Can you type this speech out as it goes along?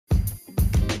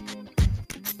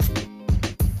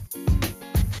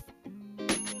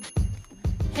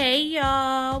Hey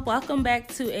y'all, welcome back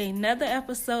to another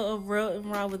episode of Real and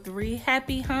Raw with Ree.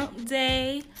 Happy Hump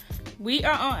Day. We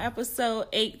are on episode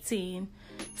 18.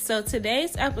 So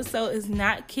today's episode is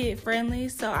not kid friendly,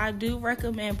 so I do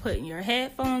recommend putting your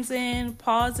headphones in,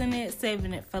 pausing it,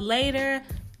 saving it for later,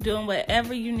 doing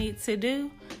whatever you need to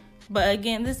do. But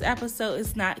again, this episode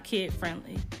is not kid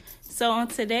friendly. So on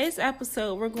today's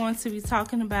episode, we're going to be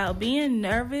talking about being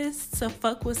nervous to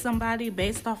fuck with somebody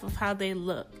based off of how they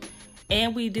look.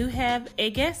 And we do have a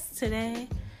guest today.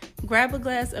 Grab a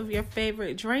glass of your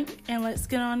favorite drink and let's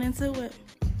get on into it.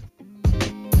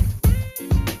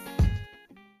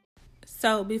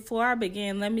 So before I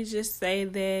begin, let me just say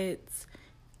that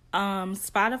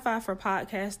Spotify for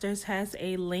Podcasters has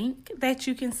a link that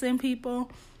you can send people.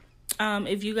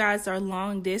 If you guys are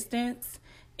long distance,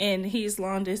 and he's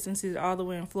long distance, he's all the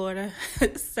way in Florida.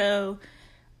 So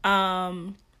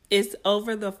it's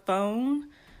over the phone.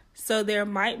 So there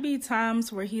might be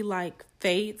times where he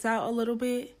fades out a little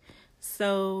bit.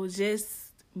 So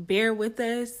just bear with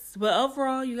us. But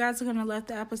overall, you guys are going to love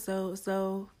the episode.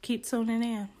 So keep tuning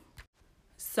in.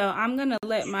 So I'm going to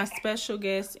let my special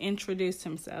guest introduce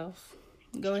himself.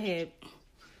 Go ahead.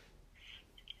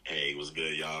 Hey, what's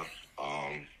good, y'all?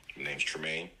 My name's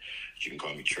Tremaine. You can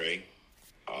call me Trey.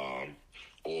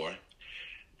 Or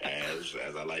as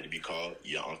I like to be called,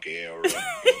 your Uncle Elroy.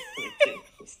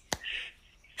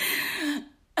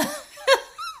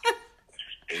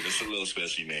 It's just a little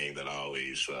special name that I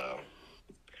always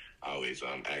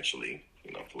actually,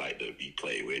 like to be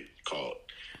played with, called.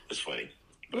 It's funny.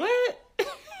 What?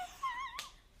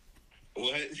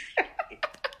 What?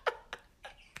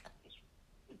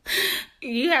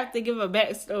 You have to give a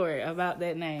backstory about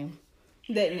that name,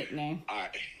 that nickname. All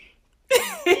right.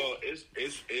 Well, it's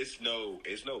no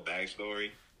backstory.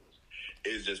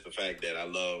 It's just the fact that I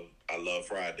love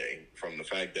Friday. From the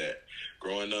fact that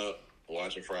growing up,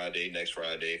 watching Friday, next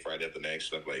Friday, Friday after next,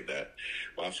 stuff like that.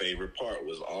 My favorite part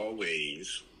was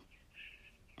always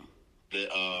the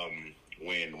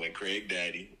when Craig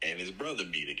Daddy and his brother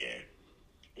meet again.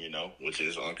 Which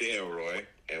is Uncle Elroy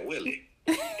and Willie.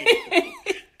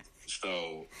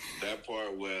 So that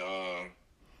part where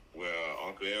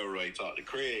Uncle Elroy talked to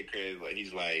Craig,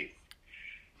 he's like,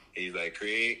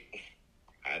 Craig,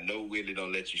 I know Willie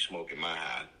don't let you smoke in my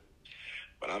house,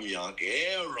 but I'm your Uncle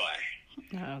Elroy.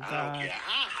 Oh, God. I don't care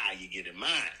how high you get in mine,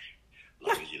 as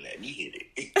long as you let me hit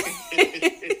it.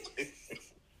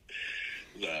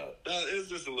 No, it's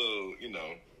just a little,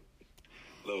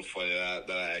 little funny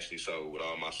that I actually saw with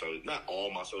all my not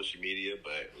all my social media,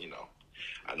 but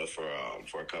I know for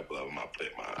a couple of them I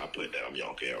put that I'm your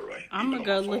Uncle Elroy. I'm gonna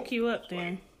go look you up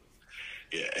then.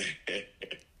 Yeah.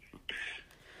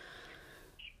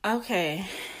 Okay,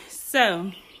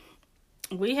 so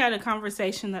we had a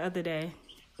conversation the other day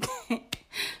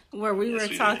where we were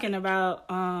talking about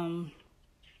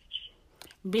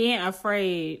being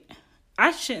afraid.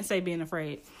 I shouldn't say being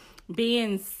afraid. I'm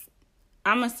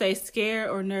going to say scared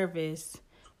or nervous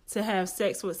to have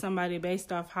sex with somebody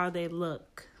based off how they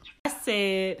look. I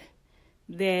said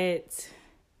that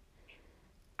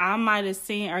I might have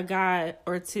seen a guy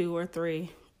or two or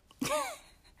three.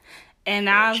 And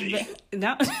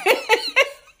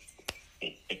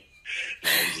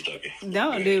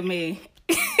don't do me.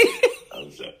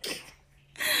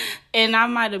 And I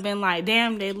might have been like,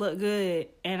 damn, they look good.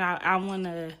 And I want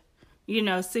to,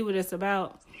 see what it's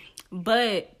about.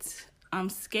 But I'm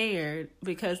scared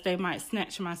because they might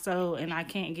snatch my soul and I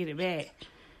can't get it back.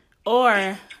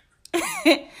 Or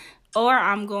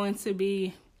I'm going to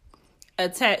be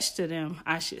attached to them,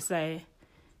 I should say.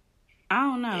 I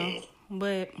don't know.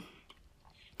 But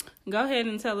go ahead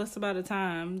and tell us about a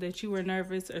time that you were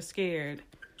nervous or scared.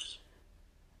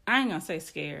 I ain't going to say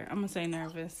scared. I'm going to say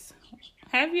nervous.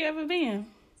 Have you ever been?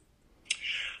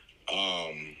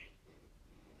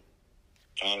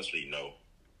 Honestly, no.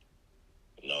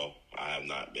 No, I have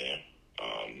not been.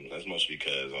 That's mostly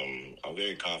because I'm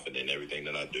very confident in everything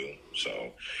that I do.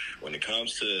 So when it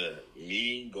comes to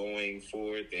me going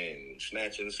forth and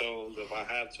snatching souls, if I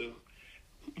have to,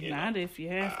 if you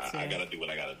have to. I gotta do what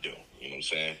I gotta do. You know what I'm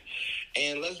saying?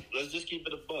 And let's just keep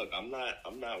it a buck. I'm not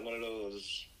one of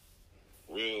those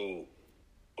real.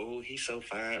 Oh, he's so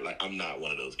fine. I'm not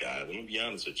one of those guys. I'm gonna be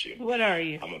honest with you. What are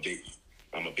you? I'm a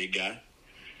big guy.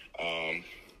 I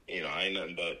ain't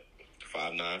nothing but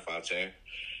 5'9", 5'10".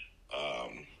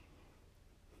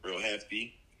 Real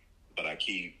hefty, but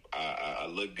I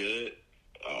look good.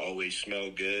 I always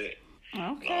smell good.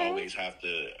 Okay. I always have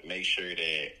to make sure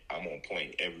that I'm on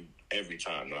point every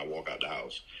time when I walk out the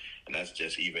house. And that's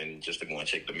just to go and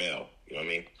check the mail. You know what I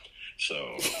mean?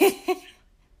 So,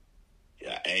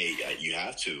 yeah, you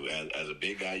have to. As a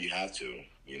big guy, you have to.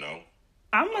 You know.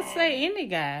 I'm gonna say any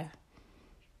guy.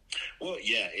 Well,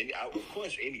 yeah, of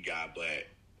course, any guy, but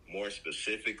more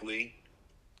specifically,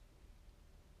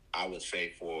 I would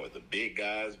say for the big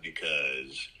guys,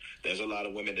 because there's a lot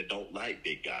of women that don't like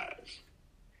big guys.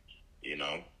 You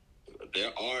know,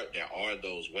 there are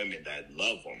those women that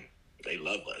love them. They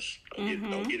love us.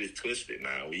 Don't get it twisted.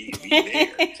 Now we there,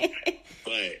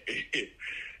 but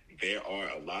there are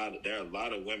a lot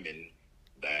of women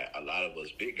that a lot of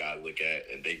us big guys look at,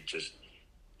 and they just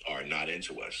are not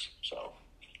into us. So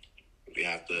we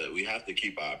have to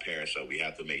keep our appearance up. We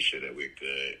have to make sure that we're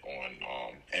good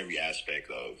on every aspect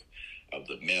of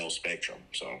the male spectrum.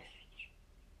 So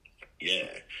yeah,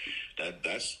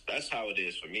 that's how it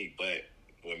is for me. But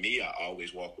with me, I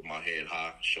always walk with my head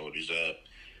high, shoulders up,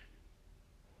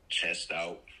 chest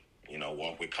out. You know,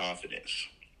 walk with confidence.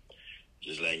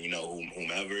 Just letting you know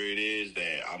whomever it is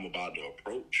that I'm about to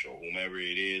approach, or whomever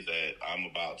it is that I'm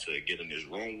about to get in this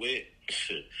room with.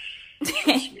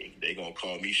 Trust me, they gonna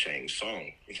call me Shang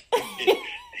Tsung.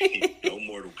 No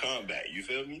Mortal Kombat, you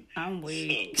feel me? I'm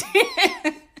weak. So,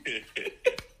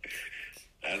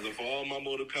 as for all my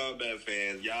Mortal Kombat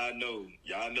fans, y'all know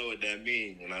what that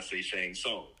means when I say Shang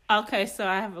Tsung. Okay, so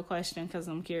I have a question because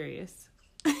I'm curious.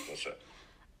 What's up?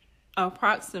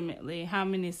 Approximately, how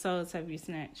many souls have you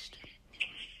snatched?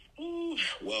 Ooh,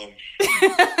 well,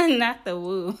 not the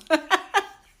woo.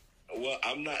 Well,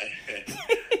 I'm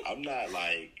not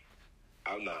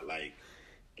like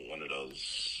one of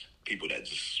those people that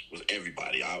just was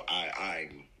everybody.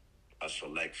 I'm a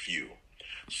select few.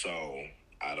 So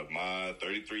out of my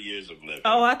 33 years of living.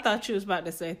 Oh, I thought you was about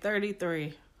to say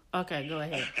 33. Okay, go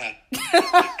ahead.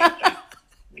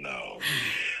 No.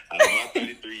 Out of my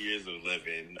 33 years of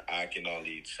living, I can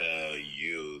only tell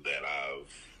you that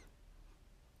I've,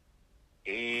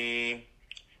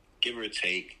 give or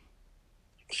take,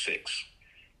 6.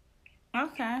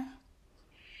 Okay.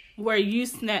 Where you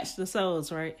snatched the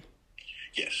souls, right?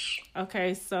 Yes.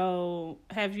 Okay, so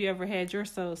have you ever had your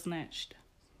soul snatched?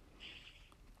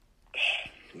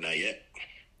 Not yet.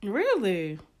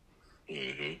 Really?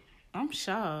 Mm-hmm. I'm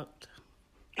shocked.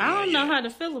 I don't know how to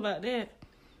feel about that.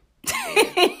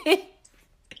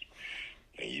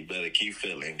 And you better keep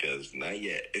feeling, because not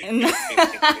yet.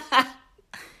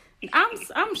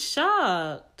 I'm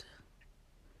shocked.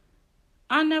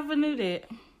 I never knew that.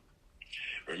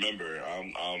 Remember,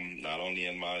 I'm not only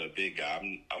am I a big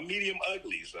guy, I'm medium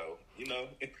ugly, so you know.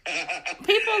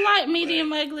 People like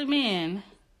medium ugly men.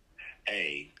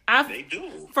 Hey, they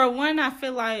do. For one, I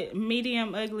feel like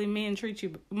medium ugly men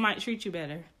might treat you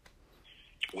better.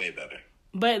 Way better.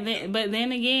 But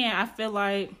then again, I feel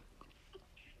like,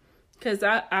 because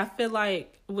I feel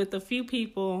like with a few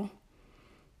people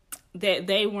that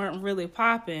they weren't really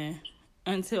popping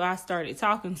until I started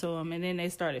talking to them, and then they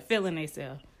started feeling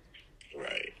themselves.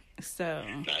 Right. So.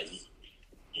 Nah,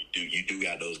 you do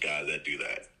got those guys that do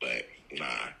that, but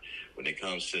nah, when it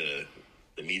comes to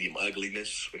the medium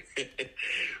ugliness,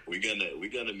 we're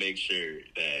gonna make sure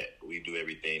that we do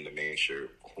everything to make sure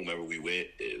whomever we with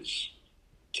is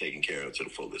taken care of to the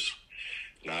fullest.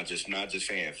 Not just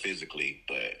saying physically,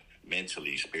 but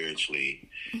mentally, spiritually,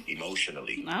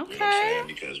 emotionally. Okay. You know what I'm saying?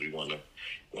 Because we want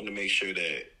to make sure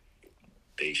that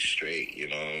they straight. You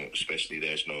know, especially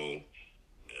there's no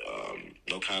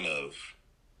kind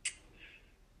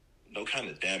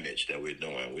of damage that we're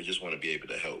doing. We just want to be able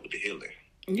to help with the healing.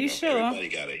 You know, sure? Everybody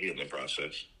got a healing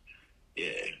process.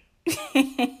 Yeah.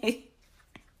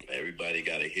 Everybody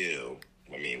got to heal.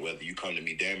 I mean, whether you come to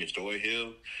me damaged or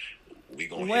healed, we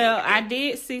gonna. Well, I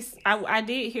did see. I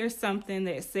did hear something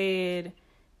that said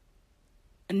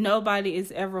nobody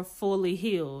is ever fully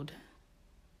healed.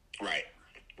 Right,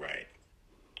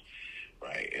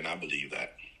 and I believe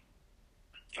that.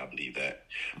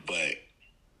 But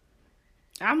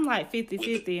I'm like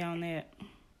 50-50 on that.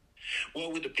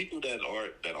 Well, with the people that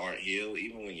aren't healed,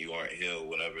 even when you aren't healed,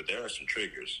 whatever, there are some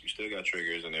triggers. You still got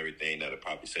triggers and everything that'll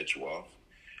probably set you off,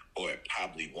 or it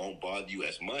probably won't bother you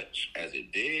as much as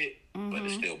it did, but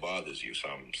it still bothers you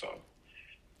some. So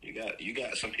you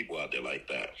got some people out there like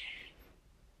that.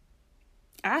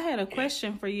 I had a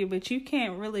question for you, but you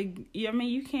can't really. I mean,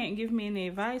 you can't give me any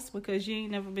advice because you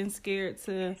ain't never been scared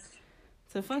to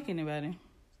fuck anybody.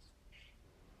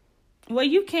 Well,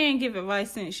 you can give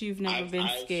advice since you've never been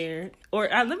scared. Or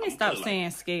let me stop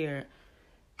saying scared.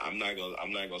 I'm not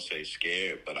gonna say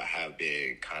scared, but I have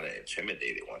been kind of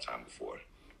intimidated one time before.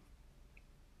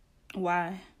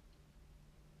 Why?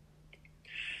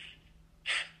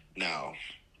 Now,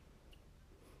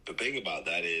 the thing about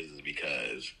that is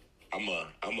because I'm a.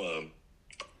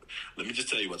 Let me just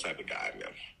tell you what type of guy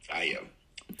I am.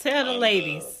 Tell the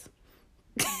ladies.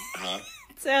 Huh?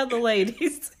 Tell the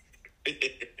ladies.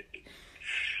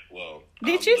 Well,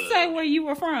 Did you say where you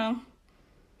were from?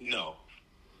 No,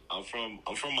 I'm from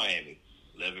Miami.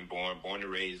 Born and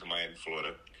raised in Miami,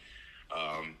 Florida.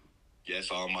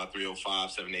 Yes, all my 305,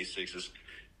 786s,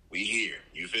 we here.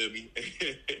 You feel me?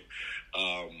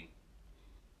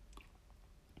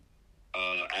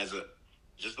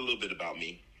 Just a little bit about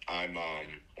me. I'm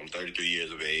 33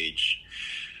 years of age.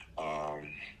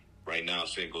 Right now,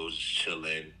 single, just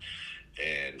chilling,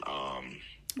 and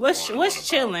what's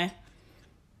chilling?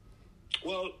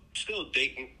 Well, still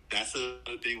dating. That's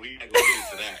another thing. We not gonna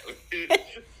get into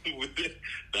that.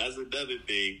 That's another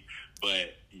thing.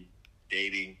 But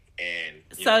dating and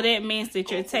so that means that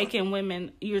you're taking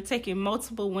women. You're taking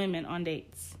multiple women on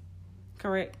dates,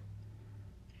 correct?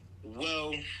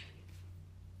 Well,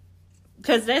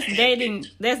 because that's dating.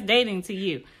 That's dating to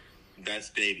you.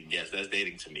 That's dating. Yes, that's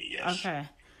dating to me. Yes. Okay.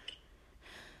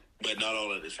 But not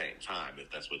all at the same time. If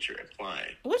that's what you're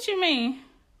implying. What you mean?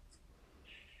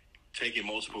 Taking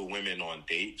multiple women on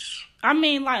dates. I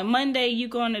mean, like Monday you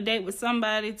go on a date with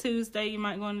somebody. Tuesday you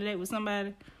might go on a date with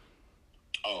somebody.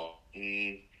 Oh.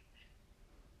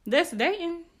 That's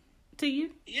dating to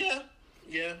you? Yeah.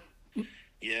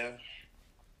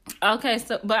 Okay,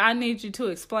 so but I need you to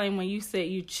explain when you said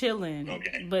you chilling.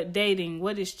 Okay. But dating,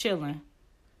 what is chilling?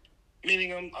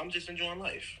 Meaning I'm just enjoying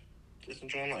life. Just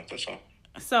enjoying life. That's all.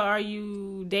 So are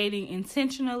you dating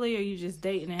intentionally, or are you just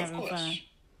dating and having fun?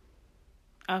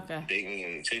 Okay.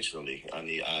 Dating intentionally. I'm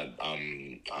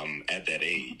at that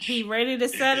age. He ready to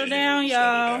settle down,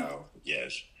 y'all. Settle down.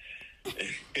 Yes.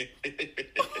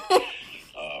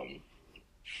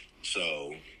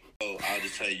 So I'll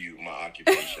just tell you my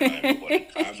occupation.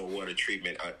 I'm a water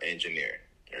treatment engineer.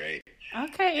 Right.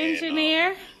 Okay,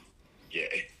 engineer.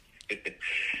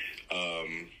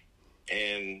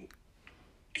 And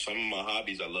some of my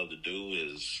hobbies I love to do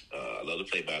is I love to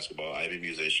play basketball. I'm a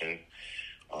musician.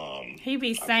 He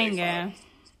be singing.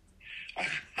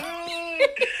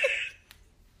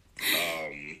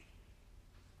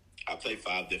 I play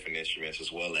 5 different instruments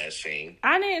as well as sing.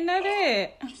 I didn't know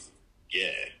that.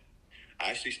 Yeah, I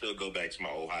actually still go back to my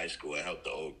old high school and help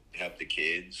the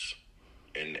kids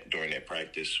and during their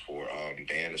practice for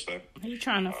band and stuff. You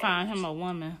trying to find him a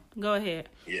woman? Go ahead.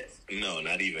 Yeah, no,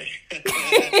 not even.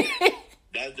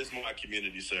 That's just my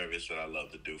community service that I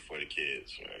love to do for the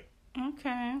kids, right?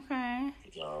 Okay.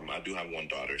 I do have one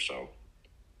daughter, so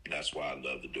that's why I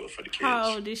love to do it for the kids.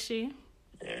 How old is she?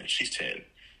 Yeah, she's 10.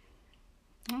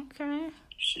 Okay.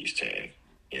 She's 10.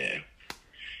 Yeah.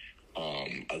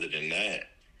 Other than that,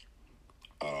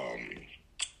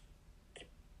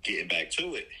 getting back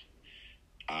to it,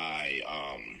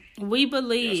 we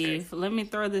believe, let me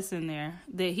throw this in there,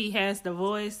 that he has the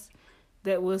voice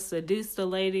that will seduce the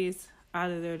ladies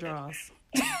out of their drawers.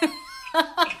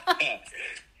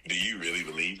 Do you really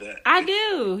believe that? I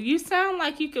do. You sound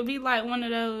like you could be like one of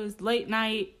those late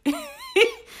night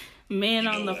men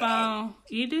on the phone.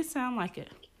 You do sound like it.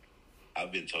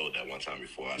 I've been told that one time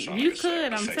before. You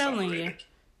could, I'm telling you.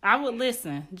 I would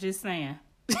listen, just saying.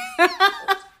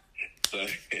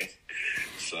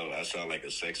 So I sound like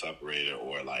a sex operator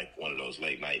or like one of those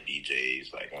late night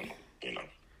DJs. Like,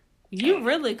 You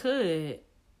really could.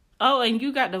 Oh, and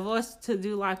you got the voice to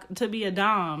to be a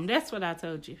dom. That's what I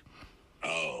told you.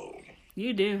 Oh.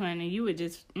 You do, honey. You would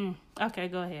just... Okay,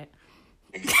 go ahead.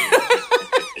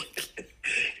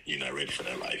 You're not ready for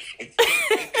that life.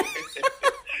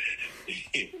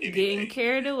 Anyway. Getting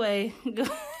carried away. Nah,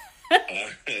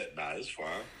 it's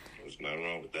fine. There's nothing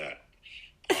wrong with that.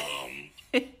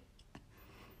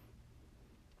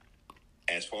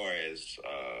 As far as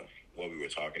what we were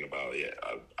talking about,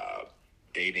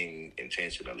 dating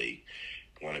intentionally,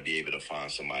 want to be able to find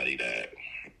somebody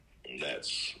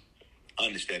that's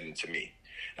understanding to me,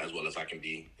 as well as I can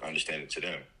be understanding to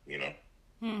them,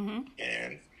 Mm-hmm.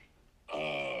 And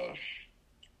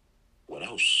what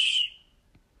else?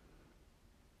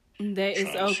 That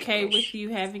is okay with you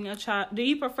having a child. Do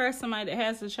you prefer somebody that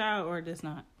has a child or does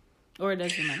not? Or it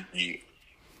doesn't matter?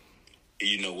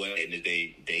 You know what? In the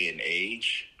day and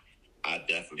age, I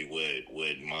definitely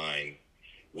would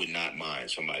not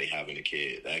mind somebody having a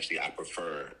kid. Actually, I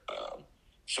prefer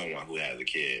someone who has a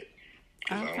kid.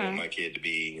 Because I don't want my kid to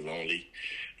be lonely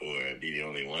or be the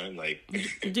only one. Like,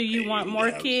 do you want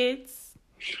more kids?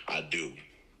 I do.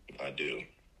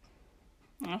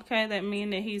 Okay, that mean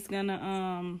that he's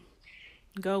gonna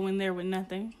go in there with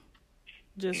nothing,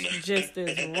 just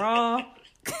as raw.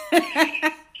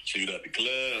 Shoot up the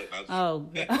club. Oh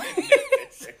God. I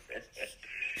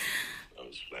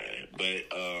was playing, but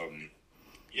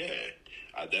yeah,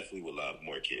 I definitely would love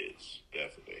more kids.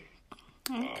 Definitely.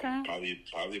 Okay.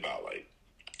 Probably about like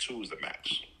Two is the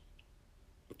max.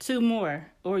 2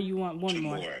 more, or you want one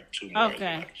more? 2 more.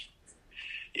 Okay.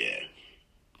 Yeah.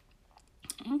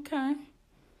 Okay.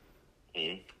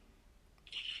 Mm-hmm.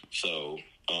 So,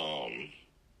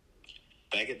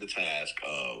 back at the task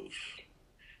of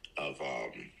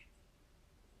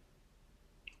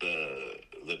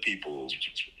the people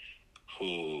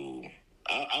who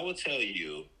I will tell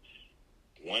you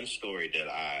one story that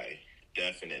I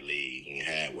definitely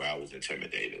had where I was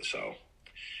intimidated. So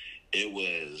it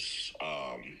was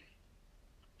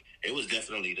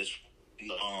definitely this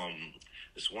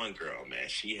one girl, man.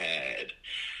 She had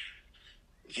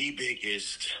the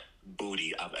biggest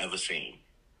booty I've ever seen.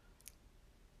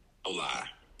 No lie.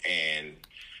 And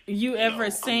you ever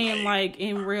seen like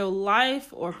in real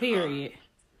life or period?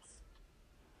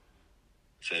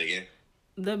 Say it again.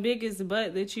 The biggest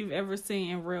butt that you've ever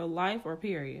seen in real life or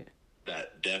period?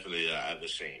 That definitely that I've ever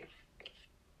seen.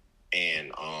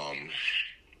 And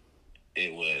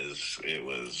it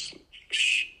was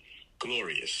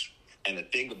glorious. And the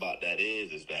thing about that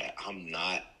is that I'm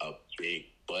not a big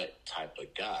butt type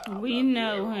of guy. We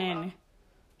know, honey.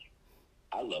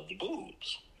 I love the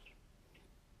boobs.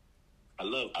 I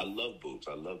love boobs.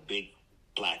 I love big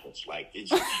black ones. Like,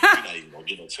 it's, you're not even gonna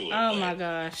get into it. Oh my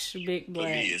gosh, big black.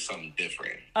 For me, it's something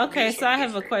different. Okay, so I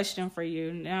have a question for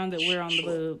you now that we're on the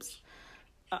boobs.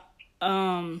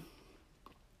 The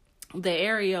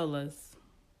areolas.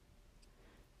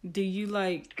 Do you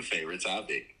like favorite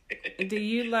topic? Do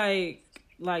you like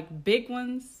big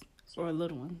ones or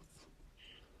little ones?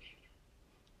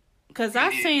 Cause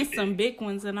I've seen some big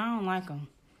ones and I don't like them.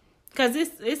 Cause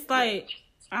it's like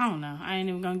I don't know. I ain't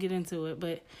even gonna get into it,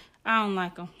 but I don't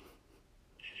like them.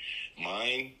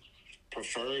 Mine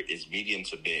preferred is medium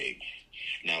to big.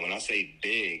 Now, when I say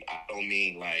big, I don't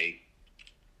mean like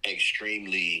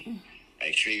extremely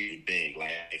big.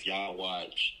 Like if y'all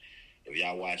watch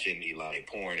any like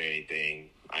porn or anything,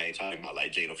 I ain't talking about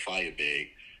like Jada Fire big.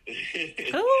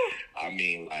 I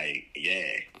mean like,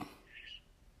 yeah.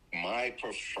 My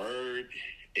preferred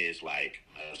is like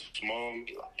a small.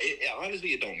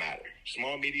 Honestly, it don't matter.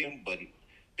 Small, medium, but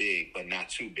big, but not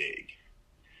too big.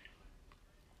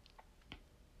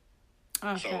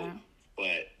 Okay. So,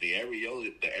 but the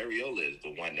areola is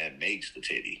the one that makes the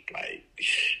titty. Like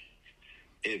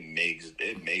it makes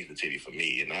the titty for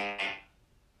me, and I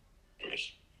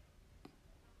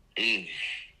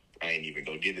ain't even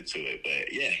gonna get into it,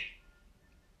 but yeah.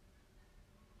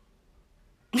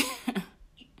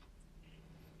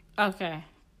 Okay,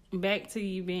 back to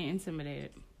you being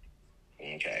intimidated.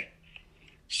 Okay,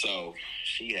 so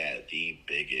she had the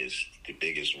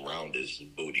biggest,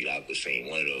 roundest booty I've ever seen.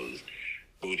 One of those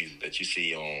booties that you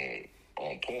see on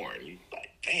porn. You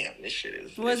like, damn, this shit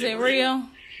is. Was it real?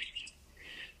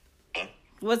 Huh?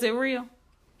 Was it real?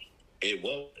 It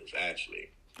was actually.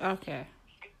 Okay.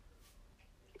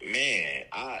 Man,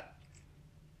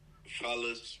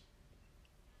 fellas,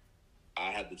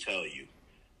 I have to tell you.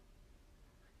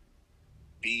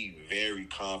 Be very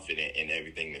confident in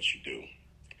everything that you do.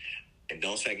 And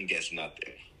don't second guess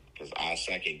nothing. Because I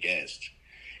second guessed.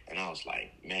 And I was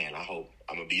like, man, I'm going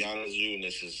to be honest with you, and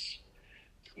this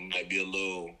might be a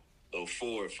little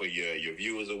forward for your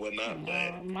viewers or whatnot.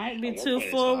 But might be too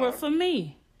forward for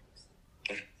me.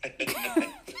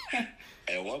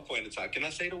 At one point in time, can I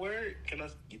say the word? Can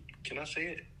I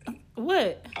say it?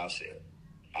 What? I'll say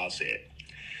it.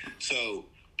 So,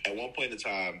 at one point in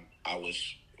time,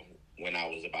 when I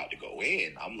was about to go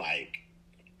in, I'm like,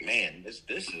 man, this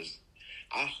is,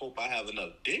 I hope I have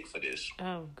enough dick for this.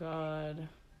 Oh, God.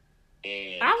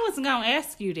 And I wasn't going to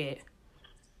ask you that.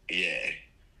 Yeah.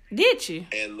 Did you?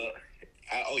 And look,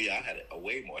 I had a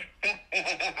way more.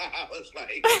 I was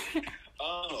like,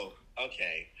 oh,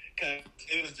 okay. Cause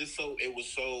it was just it was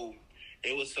so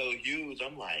huge.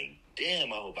 I'm like,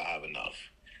 damn, I hope I have enough.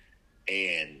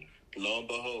 And lo and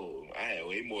behold, I had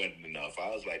way more than enough.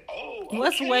 I was like, oh, okay.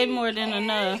 What's way more than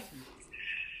enough?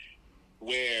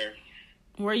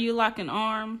 Were you like an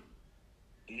arm?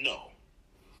 No.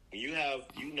 You have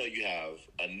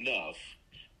enough,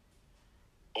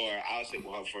 or I'll say,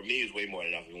 well, for me, it's way more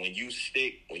than enough. When you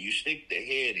stick the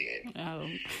head in,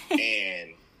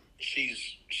 and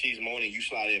she's moaning, you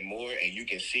slide in more, and you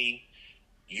can see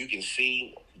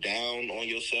down on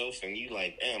yourself, and you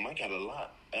like, damn, I got a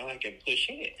lot that I can push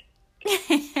in.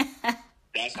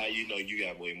 That's how you know you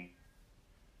got way more.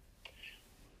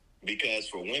 Because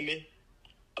for women,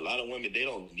 a lot of women, they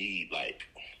don't need like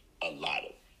a lot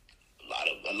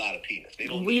of penis.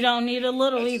 We don't need a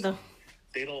little either.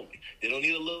 They don't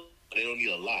need a little. They don't need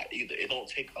a lot either. It don't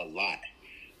take a lot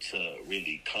to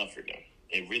really comfort them.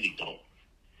 It really don't.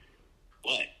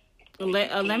 But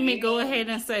Let me go ahead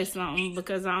and say something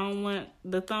because I don't want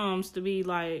the thumbs to be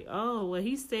like, oh, well,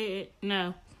 he said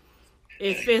no.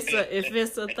 If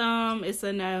it's a thumb, it's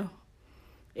a no.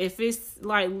 If it's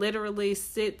like literally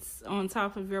sits on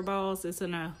top of your balls, it's a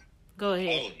no. Go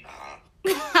ahead.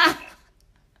 Oh, nah.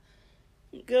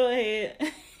 Go ahead.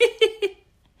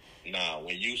 Nah,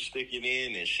 when you stick it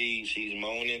in and she's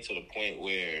moaning to the point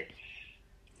where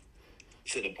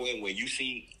you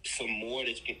see some more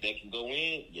that can go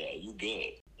in, yeah, you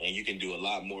good. And you can do a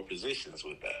lot more positions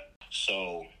with that.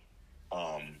 So,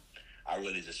 I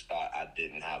really just thought I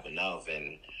didn't have enough,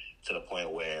 and to the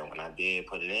point where when I did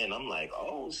put it in, I'm like,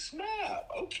 oh, snap,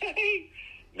 okay.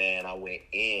 Man, I went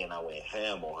ham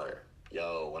on her.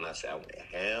 Yo, when I say I went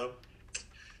ham,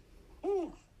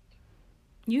 whew.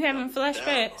 You having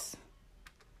flashbacks?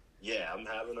 Yeah, I'm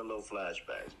having a little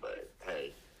flashbacks, but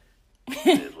hey,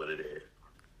 it is what it is.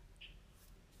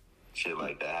 Shit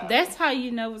like that. That's how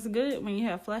you know it's good when you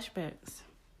have flashbacks.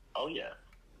 Oh, yeah.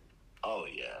 Oh,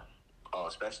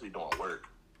 especially doing work.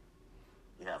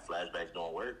 You have flashbacks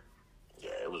doing work? Yeah,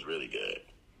 it was really good.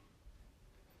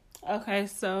 Okay,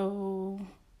 so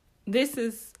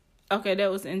that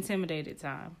was intimidated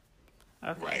time.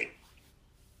 Okay. Right.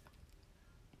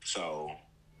 So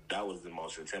that was the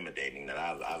most intimidating that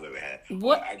I've ever had.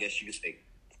 What? Well, I guess you could say.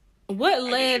 What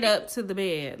led up to the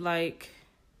bed? Like,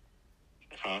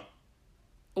 huh?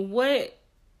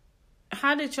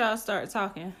 How did y'all start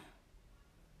talking?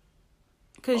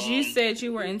 Because you said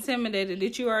you were intimidated.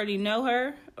 Did you already know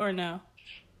her or no?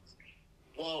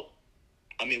 Well,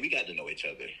 I mean, we got to know each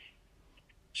other.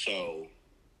 So,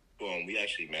 we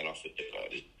actually met off the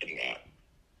dating app.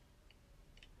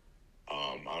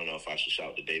 I don't know if I should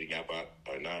shout the dating app out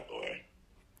or not, or...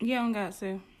 You don't got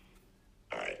to.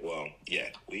 All right, well, yeah.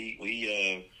 We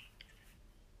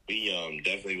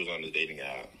definitely was on the dating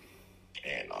app.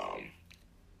 And,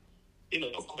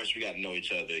 of course, we got to know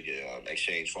each other,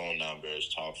 exchange phone numbers,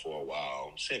 talk for a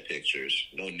while, send pictures,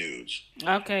 no nudes.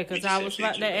 Okay, because I was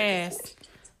about to ask.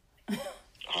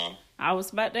 Huh? I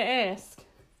was about to ask.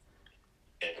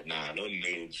 Nah, no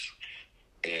nudes.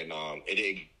 And it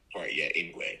didn't part yet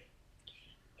anyway.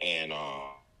 And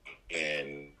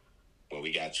when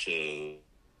we got to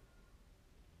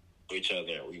each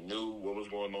other, we knew what was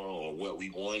going on or what we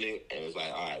wanted, and it was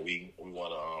like, all right, we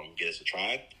want to get us a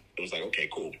try. It was like, okay,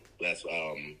 cool. Let's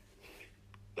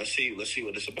see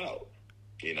what it's about.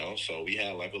 So we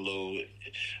had like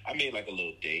I made like a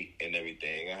little date and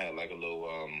everything. I had like a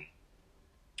little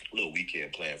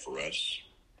weekend planned for us.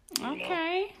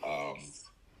 Okay.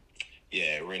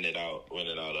 Yeah, rented out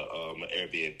an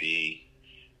Airbnb.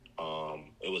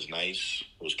 It was nice.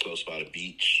 It was close by the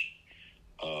beach.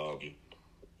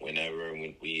 Whenever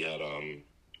we had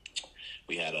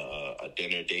a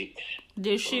dinner date.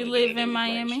 Did she live in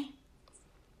Miami? Nice.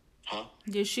 Huh?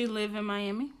 Did she live in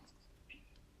Miami?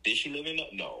 Did she live in?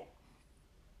 No.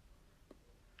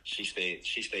 She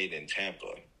stayed in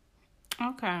Tampa.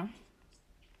 Okay.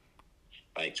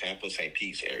 Like Tampa, St.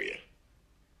 Pete's area.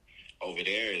 Over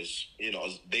there is,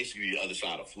 it's basically the other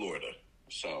side of Florida.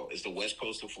 So it's the west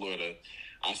coast of Florida.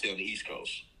 I stay on the east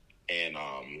coast. And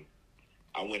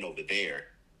I went over there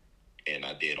and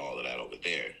I did all of that over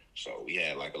there. So we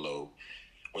had like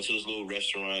went to this little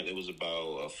restaurant. It was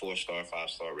about a 4-star,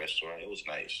 5-star restaurant. It was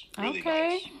nice. Really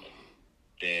nice.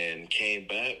 Then came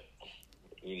back,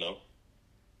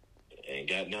 and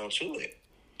got down to it.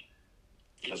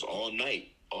 Because all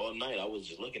night I was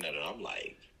just looking at her. I'm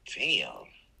like, damn.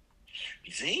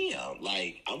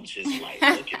 Like, I'm just like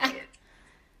looking at her.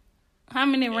 How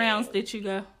many rounds did you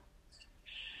go?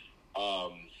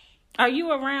 Are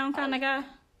you a round kind of guy?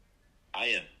 I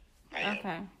am.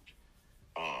 Okay.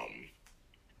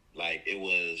 Like it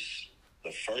was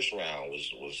the first round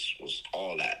was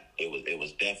all that. It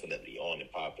was definitely on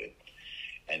and popping.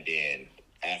 And then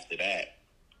after that,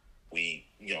 we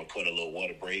caught a little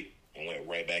water break and went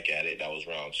right back at it. That was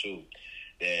round 2.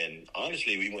 Then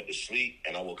honestly, we went to sleep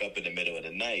and I woke up in the middle of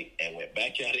the night and went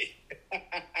back at it.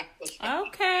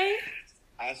 Okay.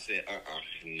 I said,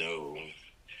 no.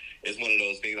 It's one of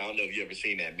those things. I don't know if you ever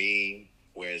seen that meme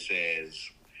where it says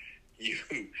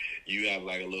you have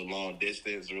like a little long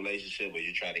distance relationship where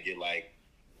you're trying to get like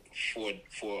 4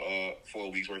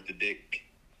 weeks worth of dick.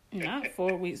 Not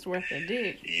 4 weeks worth of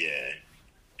dick. Yeah,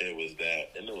 it was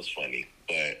that, and it was funny.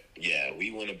 But yeah,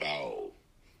 we went about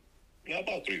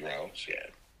 3 rounds. Yeah.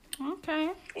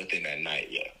 Okay. Within that night,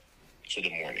 yeah, to the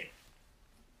morning.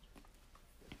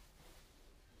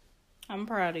 I'm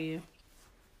proud of you.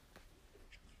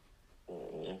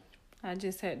 Mm-hmm. I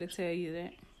just had to tell you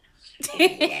that. Well,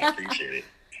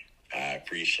 I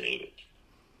appreciate it.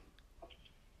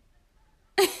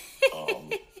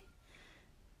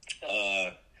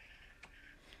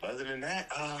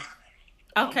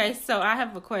 Okay, so I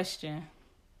have a question.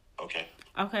 Okay.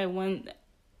 Okay,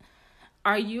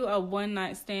 are you a one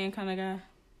night stand kind of guy,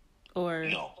 or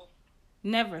No.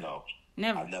 never? No.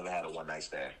 Never. I've never had a one night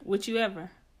stand. Would you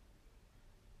ever?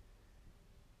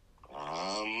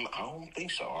 I don't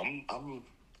think so. I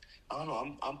don't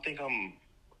know.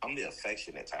 I'm the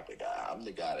affectionate type of guy. I'm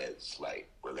the guy that's like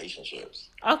relationships.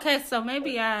 Okay, so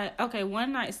maybe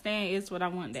one night stand is what I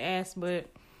wanted to ask, but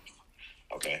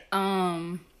okay.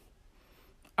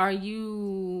 Are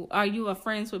you a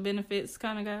friends with benefits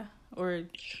kind of guy, or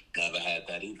never had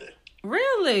that either?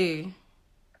 Really? Mm-hmm.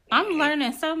 I'm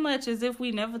learning so much as if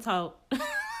we never talked.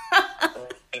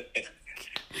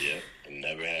 Yeah,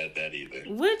 never had that either.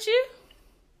 Would you?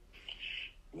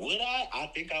 Would I? I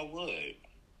think I would.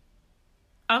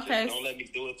 Okay. Just don't let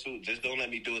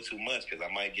me do it too much, because I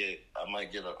might get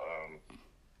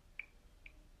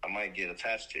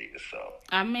attached to you. So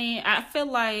I mean, I feel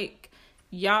like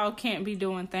y'all can't be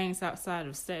doing things outside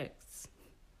of sex.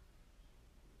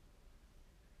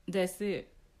 That's it.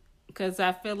 Because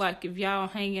I feel like if y'all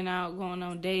hanging out, going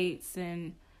on dates,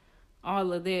 and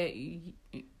all of that,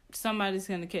 somebody's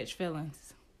gonna catch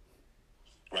feelings.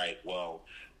 Right. Well,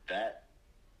 that.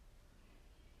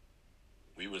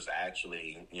 We was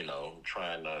actually,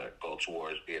 trying to go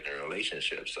towards being in a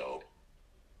relationship, so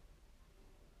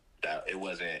that it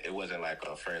wasn't like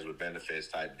a friends with benefits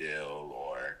type deal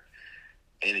or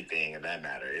anything in that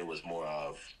matter. It was more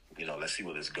of, let's see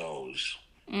where this goes.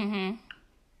 Mm-hmm.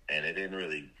 And it didn't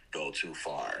really go too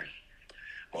far,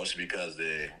 mostly because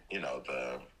the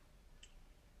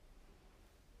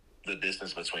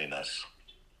distance between us.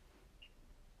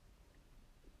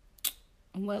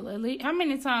 Well, at least, how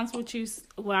many times would you...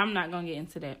 Well, I'm not going to get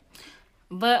into that.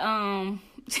 But,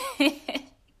 You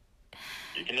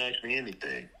can ask me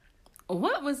anything.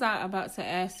 What was I about to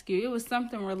ask you? It was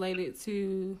something related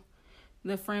to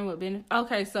the friend with benefits.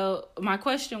 Okay, so my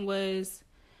question was,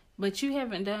 but you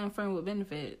haven't done friend with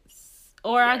benefits.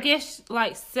 Or right. I guess,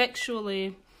 like,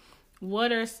 sexually,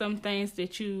 what are some things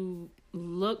that you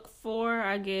look for,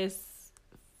 I guess,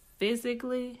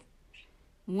 physically,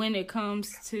 when it comes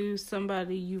to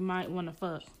somebody you might want to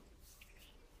fuck?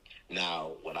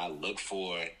 Now, what I look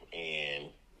for in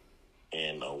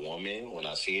a woman when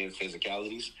I see it,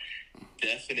 physicalities,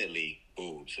 definitely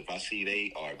boobs. If I see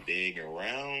they are big and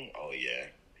round, oh yeah,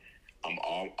 I'm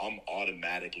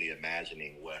automatically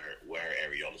imagining what her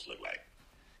areolas look like.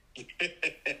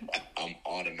 I'm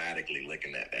automatically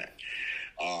looking at that.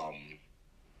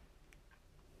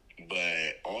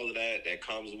 But all of that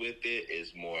comes with it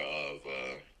is more of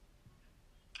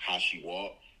how she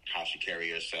walk, how she carry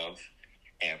herself,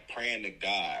 and praying to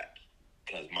God,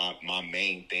 because my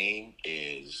main thing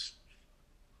is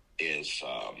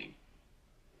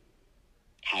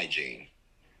hygiene.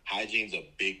 Hygiene's a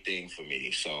big thing for me,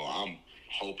 so I'm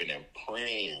hoping and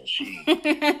praying she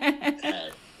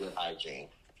has good hygiene.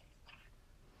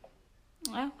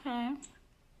 Okay.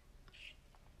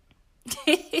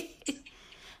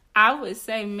 I would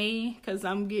say me, because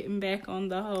I'm getting back on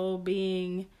the whole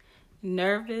being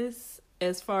nervous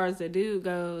as far as the dude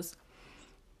goes.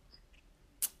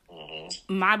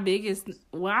 Mm-hmm. My biggest,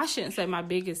 well, I shouldn't say my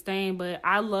biggest thing, but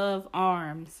I love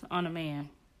arms on a man.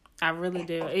 I really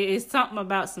do. It's something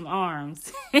about some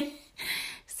arms.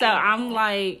 So I'm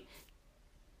like,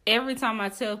 every time I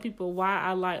tell people why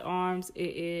I like arms, it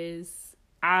is,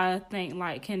 I think,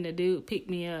 like, can the dude pick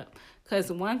me up?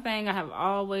 Because one thing I have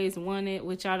always wanted,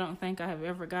 which I don't think I have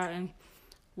ever gotten,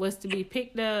 was to be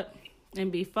picked up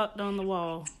and be fucked on the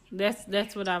wall.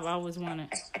 That's what I've always wanted.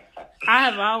 I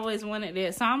have always wanted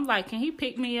that. So I'm like, can he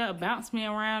pick me up, bounce me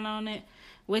around on it?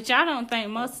 Which I don't think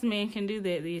most men can do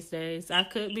that these days. I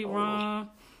could be wrong,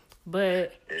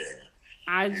 but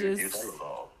I'm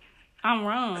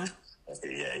wrong.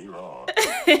 Yeah, you're wrong.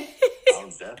 I'm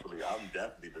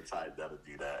definitely the type that'll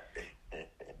do that.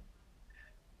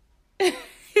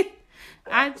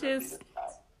 I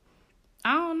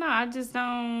don't know. I just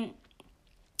don't.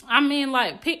 I mean,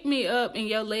 like, pick me up and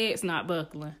your legs not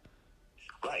buckling.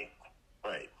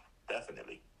 Right,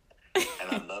 definitely.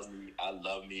 And I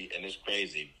love me, and it's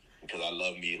crazy because I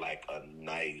love me like a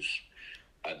nice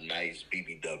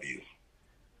BBW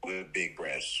with big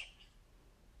breasts.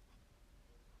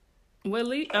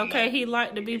 Willie, okay, he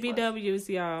liked the BBWs,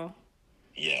 y'all.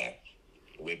 Yeah,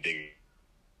 with big.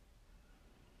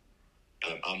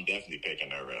 I'm definitely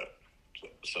picking her up.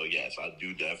 So yes, I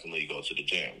do definitely go to the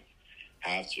gym.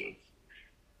 Have to.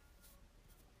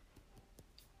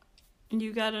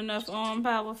 You got enough arm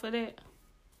power for that?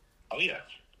 Oh yeah,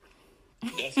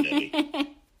 definitely.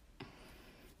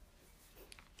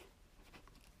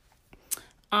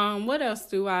 What else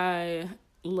do I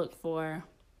look for?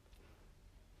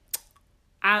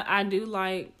 I do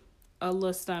like a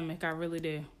little stomach. I really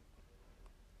do.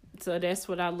 So that's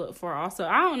what I look for also.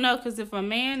 I don't know, because if a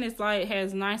man is like,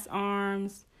 has nice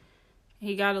arms,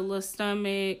 he got a little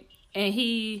stomach, and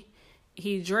he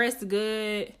dressed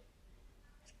good,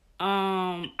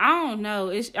 I don't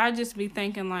know. I just be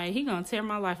thinking like, he gonna tear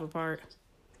my life apart.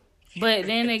 But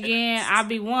then again, I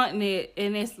be wanting it,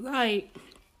 and it's like,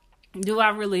 do I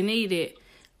really need it?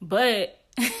 But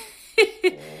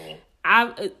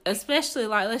especially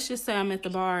like, let's just say I'm at the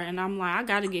bar and I'm like, I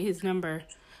gotta get his number.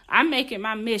 I make it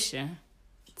my mission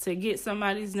to get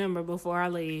somebody's number before I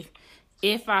leave,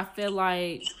 if I feel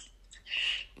like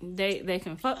they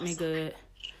can fuck me good,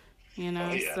 you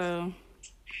know. So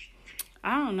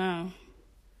I don't know.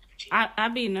 I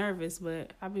be nervous,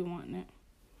 but I be wanting it,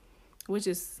 which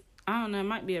is, I don't know, it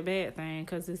might be a bad thing,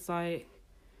 because it's like,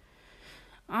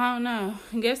 I don't know.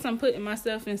 I guess I'm putting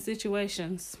myself in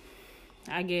situations,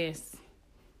 I guess.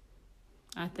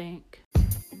 I think.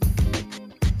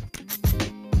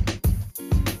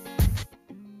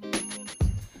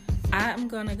 I'm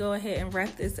going to go ahead and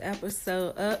wrap this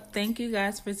episode up. Thank you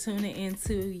guys for tuning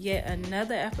into yet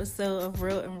another episode of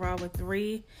Real and Raw with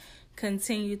Ree.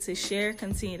 Continue to share,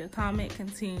 continue to comment,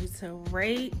 continue to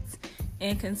rate,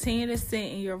 and continue to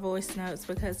send in your voice notes,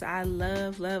 because I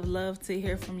love to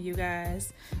hear from you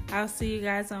guys. I'll see you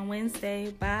guys on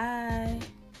Wednesday. Bye.